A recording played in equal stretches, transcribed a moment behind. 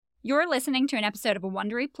You're listening to an episode of a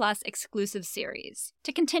Wondery Plus exclusive series.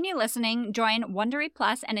 To continue listening, join Wondery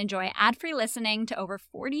Plus and enjoy ad-free listening to over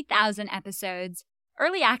 40,000 episodes,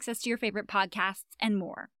 early access to your favorite podcasts, and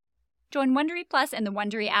more. Join Wondery Plus in the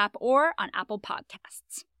Wondery app or on Apple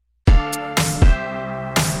Podcasts.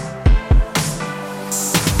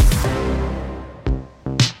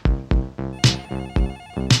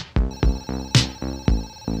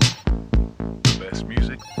 The best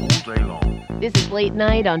music all day long. This is Late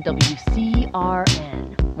Night on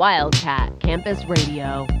WCRN, Wildcat Campus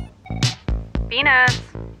Radio. Venus.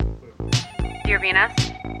 Dear Venus.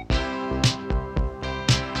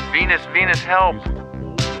 Venus, help.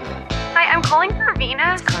 Hi, I'm calling for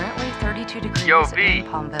Venus. It's currently 32 degrees Yo, V. in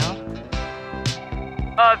Palmville.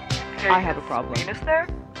 Hey, I have a problem. Venus there?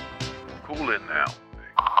 cool it now.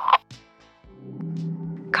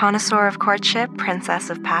 Connoisseur of courtship,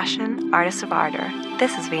 princess of passion, artist of ardor,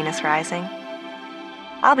 this is Venus Rising.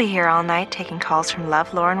 I'll be here all night taking calls from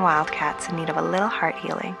love-lorn wildcats in need of a little heart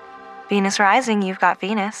healing. Venus Rising, you've got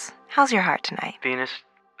Venus. How's your heart tonight? Venus,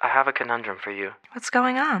 I have a conundrum for you. What's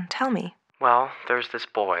going on? Tell me. Well, there's this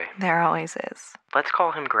boy. There always is. Let's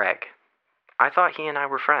call him Greg. I thought he and I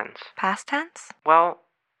were friends. Past tense? Well,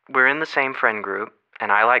 we're in the same friend group,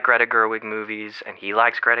 and I like Greta Gerwig movies, and he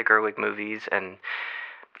likes Greta Gerwig movies, and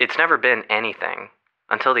it's never been anything.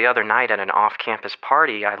 Until the other night at an off-campus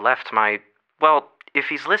party, I left my... Well, if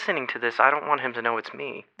he's listening to this, I don't want him to know it's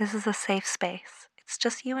me. This is a safe space. It's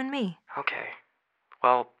just you and me. Okay.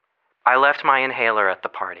 Well, I left my inhaler at the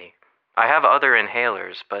party. I have other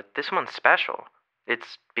inhalers, but this one's special.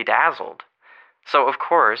 It's bedazzled. So, of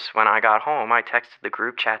course, when I got home, I texted the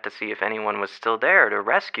group chat to see if anyone was still there to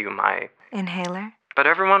rescue my... Inhaler? But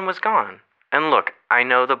everyone was gone. And look, I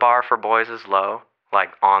know the bar for boys is low,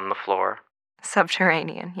 like on the floor.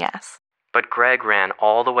 Subterranean, yes. But Greg ran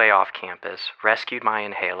all the way off campus, rescued my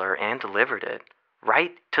inhaler, and delivered it,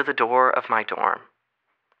 right to the door of my dorm.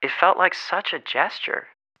 It felt like such a gesture.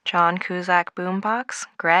 John Cusack boombox,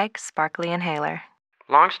 Greg sparkly inhaler.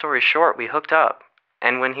 Long story short, we hooked up,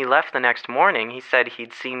 and when he left the next morning, he said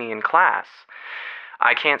he'd see me in class.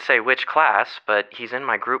 I can't say which class, but he's in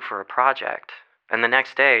my group for a project. And the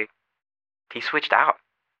next day, he switched out.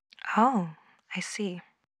 Oh, I see.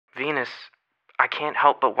 Venus, I can't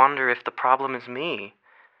help but wonder if the problem is me.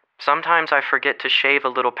 Sometimes I forget to shave a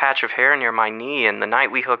little patch of hair near my knee, and the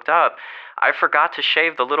night we hooked up, I forgot to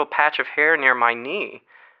shave the little patch of hair near my knee.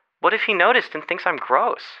 What if he noticed and thinks I'm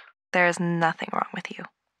gross? There is nothing wrong with you.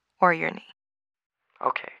 Or your knee.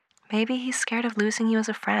 Okay. Maybe he's scared of losing you as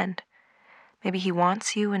a friend. Maybe he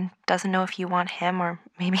wants you and doesn't know if you want him, or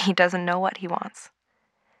maybe he doesn't know what he wants.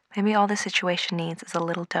 Maybe all this situation needs is a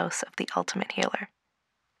little dose of the ultimate healer.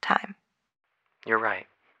 Time. You're right.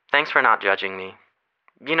 Thanks for not judging me.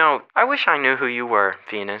 You know, I wish I knew who you were,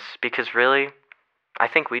 Venus, because really, I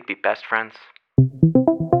think we'd be best friends.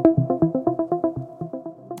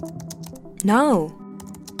 No.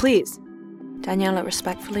 Please. Daniela,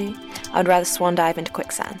 respectfully, I'd rather swan dive into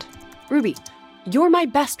quicksand. Ruby, you're my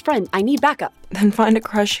best friend. I need backup. Then find a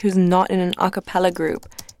crush who's not in an a cappella group.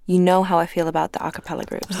 You know how I feel about the a cappella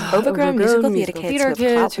groups. Overgrown musical theater kids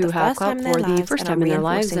who have clout for the first time in their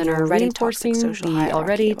lives and are reinforcing the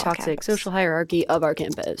already toxic social hierarchy of our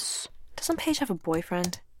campus. Doesn't Paige have a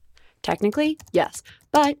boyfriend? Technically, yes.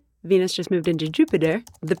 But Venus just moved into Jupiter,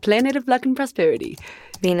 the planet of luck and prosperity.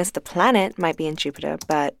 Venus the planet might be in Jupiter,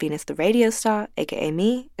 but Venus the radio star, aka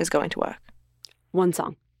me, is going to work. One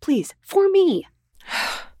song, please, for me.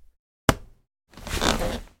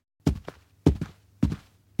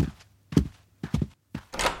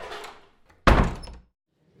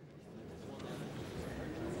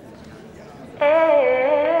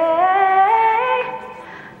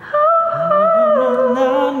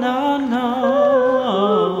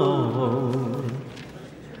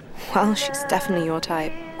 Well, she's definitely your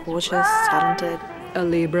type. Gorgeous, talented. A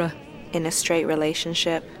Libra. In a straight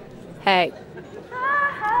relationship. Hey.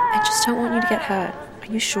 I just don't want you to get hurt.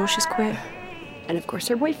 Are you sure she's queer? And of course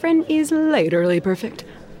her boyfriend is literally perfect.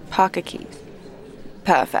 Parker Keys.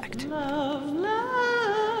 Perfect.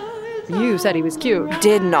 You said he was cute.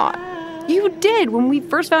 Did not. You did. When we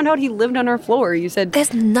first found out he lived on our floor, you said...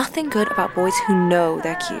 There's nothing good about boys who know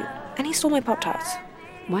they're cute. And he stole my Pop-Tarts.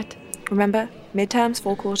 What? Remember? Midterms,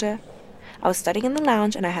 fall quarter. I was studying in the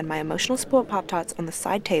lounge and I had my emotional support Pop-Tarts on the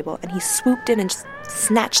side table and he swooped in and just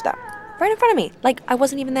snatched them. Right in front of me. Like I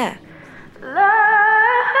wasn't even there. Love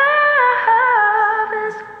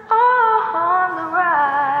is on the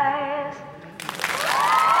rise.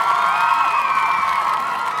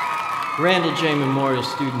 Randall J. Memorial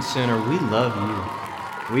Student Center, we love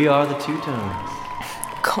you. We are the Two-Tones.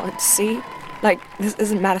 God, see? Like, this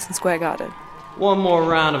isn't Madison Square Garden. One more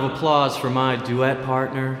round of applause for my duet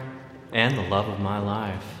partner and the love of my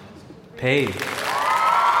life, Paige.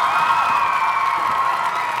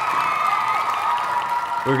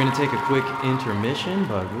 We're going to take a quick intermission,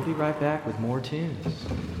 but we'll be right back with more tunes.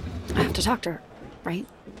 I have to talk to her, right?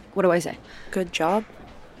 What do I say? Good job.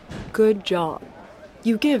 Good job.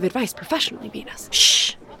 You give advice professionally, Venus.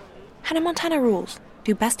 Shh! Hannah Montana rules.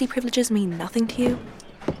 Do bestie privileges mean nothing to you?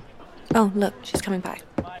 Oh, look, she's coming back.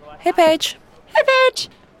 Hey, Paige. Hey, Paige!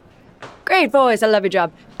 Great voice. I love your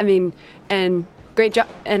job. I mean great job.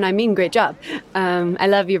 I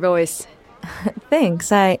love your voice.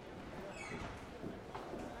 Thanks. I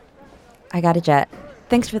got a jet.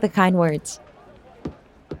 Thanks for the kind words.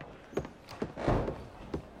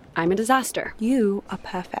 I'm a disaster. You are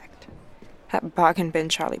perfect. That bargain bin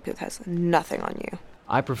Charlie Puth has nothing on you.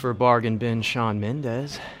 I prefer bargain bin Shawn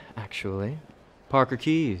Mendes, actually. Parker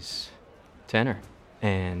Keys, tenor.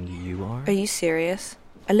 And you are? Are you serious?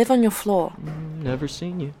 I live on your floor. Never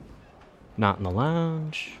seen you. Not in the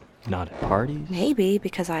lounge, not at parties. Maybe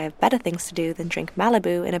because I have better things to do than drink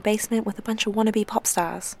Malibu in a basement with a bunch of wannabe pop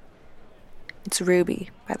stars. It's Ruby,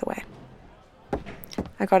 by the way.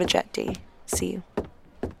 I got a jet, D. See you.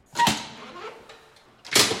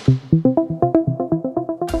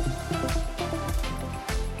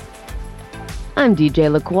 I'm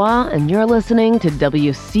DJ LaCroix, and you're listening to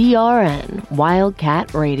WCRN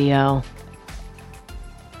Wildcat Radio.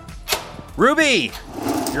 Ruby!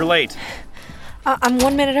 You're late. I'm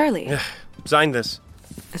 1 minute early. Sign this.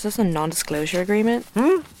 Is this a non-disclosure agreement?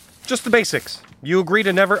 Just the basics. You agree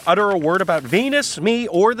to never utter a word about Venus, me,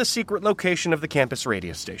 or the secret location of the campus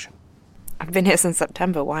radio station. I've been here since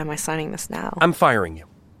September. Why am I signing this now? I'm firing you.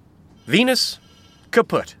 Venus,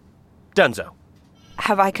 kaput. Dunzo.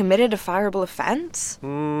 Have I committed a fireable offense?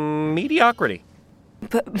 Mediocrity.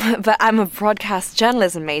 But I'm a broadcast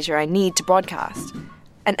journalism major. I need to broadcast.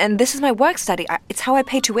 And this is my work study. It's how I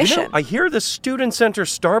pay tuition. I hear the student center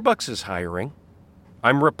Starbucks is hiring.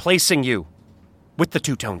 I'm replacing you with the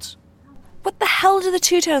Two Tones. What the hell do the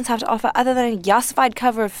Two Tones have to offer other than a yassified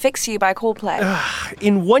cover of Fix You by Coldplay?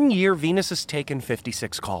 In 1 year, Venus has taken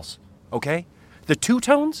 56 calls, okay? The Two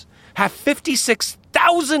Tones have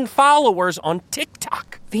 56,000 followers on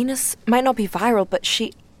TikTok. Venus might not be viral, but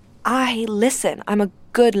I listen. I'm a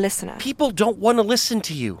good listener. People don't want to listen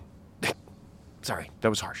to you. Sorry, that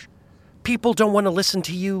was harsh. People don't want to listen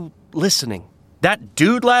to you listening. That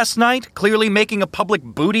dude last night clearly making a public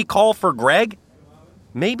booty call for Greg?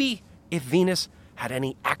 Maybe if Venus had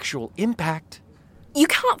any actual impact. You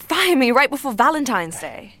can't fire me right before Valentine's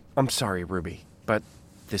Day. I'm sorry, Ruby, but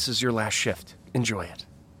this is your last shift. Enjoy it.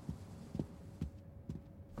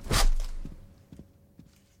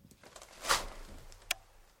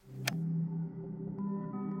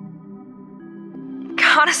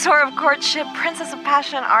 Connoisseur of courtship, princess of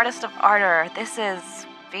passion, artist of ardor. This is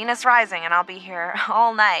Venus Rising, and I'll be here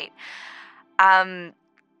all night.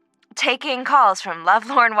 Taking calls from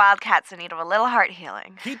lovelorn wildcats in need of a little heart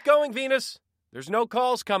healing. Keep going, Venus. There's no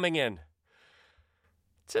calls coming in.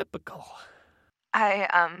 Typical.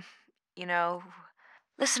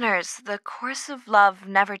 Listeners, the course of love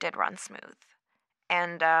never did run smooth.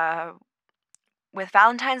 And, with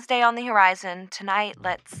Valentine's Day on the horizon, tonight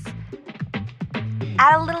let's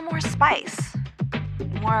add a little more spice,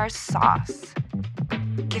 more sauce.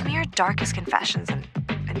 Give me your darkest confessions and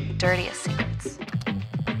dirtiest secrets.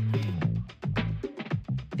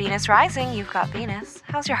 Venus Rising, you've got Venus.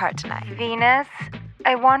 How's your heart tonight? Venus,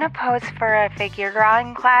 I want to pose for a figure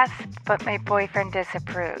drawing class, but my boyfriend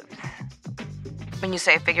disapproves. When you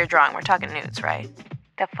say figure drawing, we're talking nudes, right?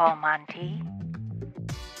 The full Monty.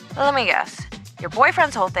 Well, let me guess. Your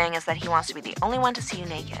boyfriend's whole thing is that he wants to be the only one to see you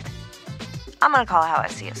naked. I'm gonna call it how I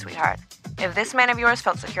see it, sweetheart. If this man of yours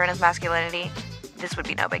felt secure in his masculinity, this would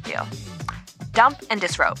be no big deal. Dump and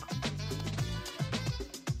disrobe.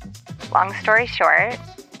 Long story short,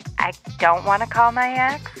 I don't want to call my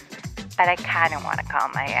ex, but I kind of want to call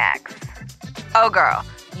my ex. Oh, girl,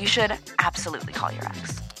 you should absolutely call your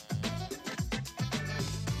ex.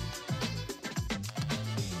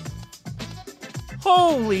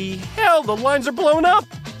 Holy hell, the lines are blown up!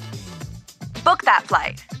 Book that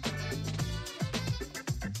flight.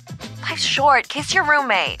 Life's short. Kiss your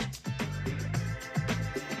roommate.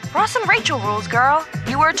 Ross and Rachel rules, girl.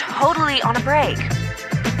 You were totally on a break.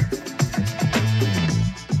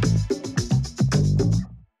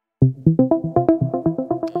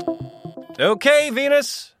 Okay,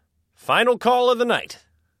 Venus. Final call of the night.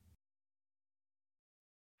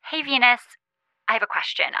 Hey, Venus. I have a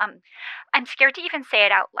question. I'm scared to even say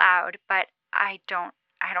it out loud, but I don't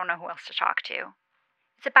know who else to talk to.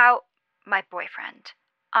 It's about my boyfriend.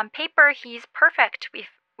 On paper, he's perfect.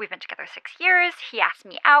 We've been together 6 years. He asked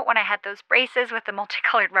me out when I had those braces with the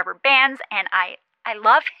multicolored rubber bands, and I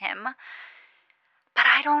love him. But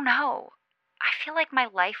I don't know. I feel like my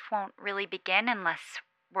life won't really begin unless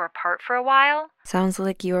we're apart for a while. Sounds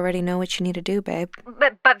like you already know what you need to do, babe.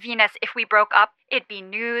 But Venus, if we broke up, it'd be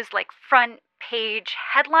news, like front page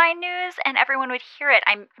headline news, and everyone would hear it.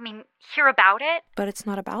 I mean, hear about it. But it's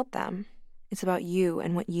not about them. It's about you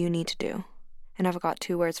and what you need to do. And I've got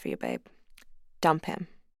 2 words for you, babe. Dump him.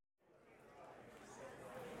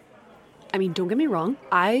 I mean, don't get me wrong.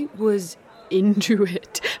 I was into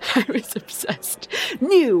it. I was obsessed.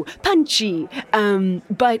 New, punchy.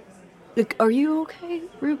 But look, are you okay,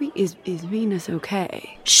 Ruby? Is Venus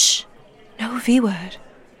okay? Shh. No V word.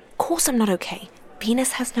 Of course I'm not okay.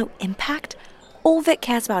 Venus has no impact. All Vic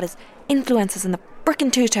cares about is influencers and the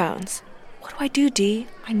frickin' two-tones. What do I do, Dee?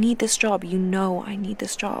 I need this job. You know I need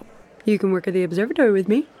this job. You can work at the observatory with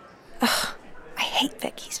me. Ugh. I hate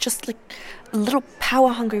Vic. He's just like a little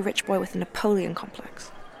power-hungry rich boy with a Napoleon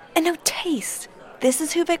complex. And no taste. This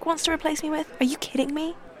is who Vic wants to replace me with? Are you kidding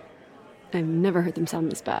me? I've never heard them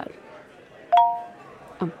sound this bad.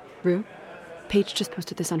 Rue, Paige just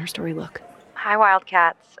posted this on her story. Look. Hi,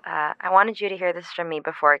 Wildcats. I wanted you to hear this from me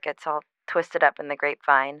before it gets all twisted up in the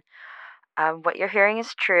grapevine. What you're hearing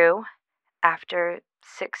is true. After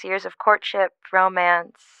 6 years of courtship,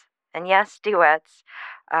 romance, and yes, duets,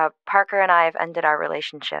 Parker and I have ended our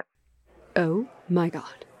relationship. Oh my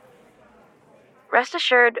God. Rest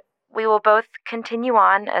assured, we will both continue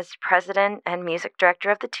on as president and music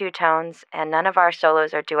director of the Two Tones, and none of our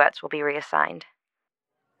solos or duets will be reassigned.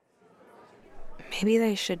 Maybe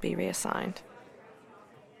they should be reassigned.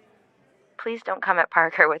 Please don't come at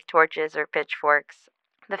Parker with torches or pitchforks.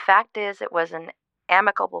 The fact is, it was an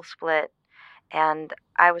amicable split, and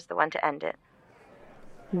I was the one to end it.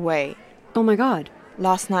 Wait. Oh my God.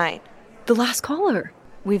 Last night. The last caller.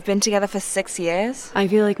 We've been together for 6 years? I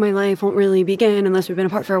feel like my life won't really begin unless we've been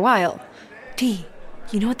apart for a while. Dee,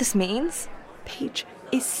 you know what this means? Paige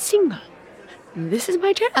is single. This is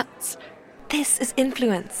my chance. This is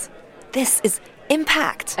influence. This is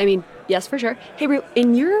impact. I mean, yes, for sure. Hey, Rue,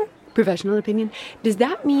 in your professional opinion, does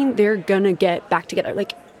that mean they're gonna get back together?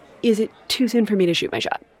 Like, is it too soon for me to shoot my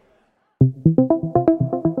shot?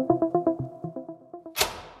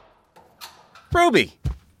 Ruby,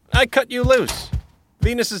 I cut you loose.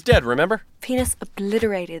 Venus is dead, remember? Venus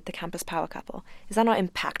obliterated the campus power couple. Is that not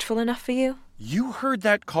impactful enough for you? You heard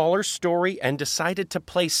that caller's story and decided to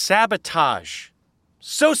play sabotage.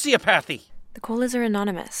 Sociopathy. The callers are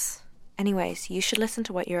anonymous. Anyways, you should listen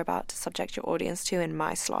to what you're about to subject your audience to in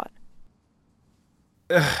my slot.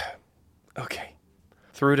 Okay.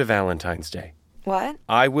 Through to Valentine's Day. What?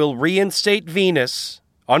 I will reinstate Venus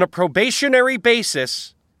on a probationary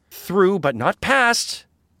basis through, but not past,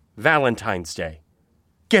 Valentine's Day.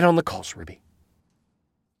 Get on the calls, Ruby.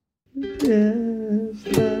 Yes,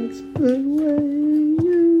 that's the way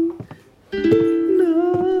you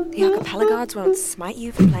know. The acapella gods won't smite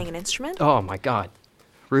you for playing an instrument? Oh my God.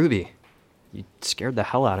 Ruby, you scared the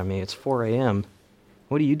hell out of me. It's 4 a.m.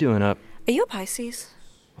 What are you doing up? Are you a Pisces?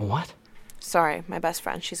 What? Sorry, my best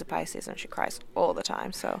friend, she's a Pisces and she cries all the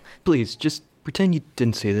time, so... Please, just pretend you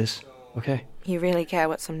didn't see this, okay? You really care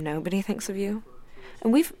what some nobody thinks of you?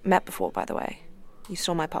 And we've met before, by the way. You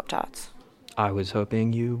stole my Pop-Tarts. I was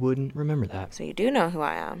hoping you wouldn't remember that. So you do know who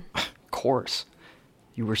I am. Of course.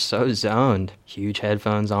 You were so zoned. Huge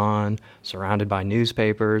headphones on, surrounded by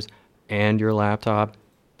newspapers, and your laptop.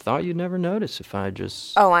 Thought you'd never notice if I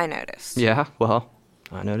just... Oh, I noticed. Yeah, well,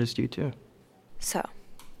 I noticed you too. So,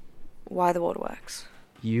 why the waterworks?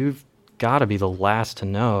 You've gotta be the last to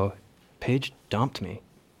know. Paige dumped me.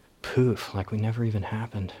 Poof, like we never even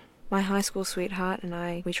happened. My high school sweetheart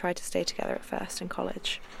and we tried to stay together at first in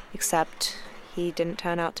college. Except he didn't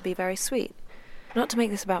turn out to be very sweet. Not to make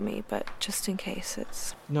this about me, but just in case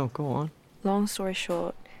it's... No, go on. Long story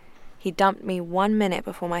short, he dumped me 1 minute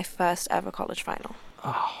before my first ever college final.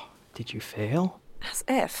 Oh, did you fail? As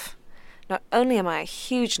if. Not only am I a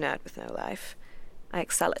huge nerd with no life, I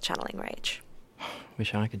excel at channeling rage.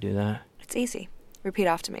 Wish I could do that. It's easy. Repeat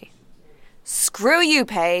after me. Screw you,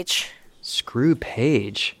 Paige. Screw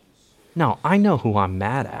Paige? No, I know who I'm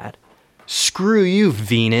mad at. Screw you,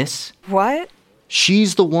 Venus. What?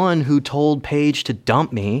 She's the one who told Paige to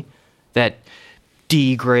dump me. That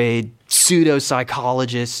D-grade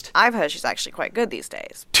pseudo-psychologist. I've heard she's actually quite good these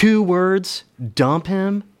days. 2 words, dump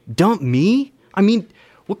him? Dump me? I mean,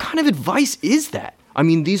 what kind of advice is that? I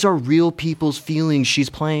mean, these are real people's feelings she's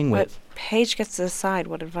playing with. But Paige gets to decide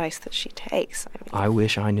what advice that she takes. I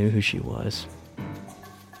wish I knew who she was.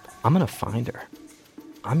 I'm gonna find her.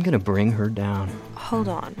 I'm gonna bring her down. Hold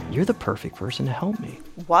on. You're the perfect person to help me.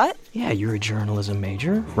 What? Yeah, you're a journalism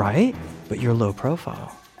major, right? But you're low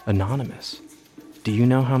profile, anonymous. Do you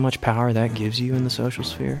know how much power that gives you in the social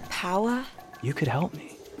sphere? Power? You could help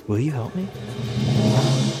me. Will you help me?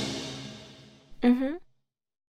 Mm-hmm.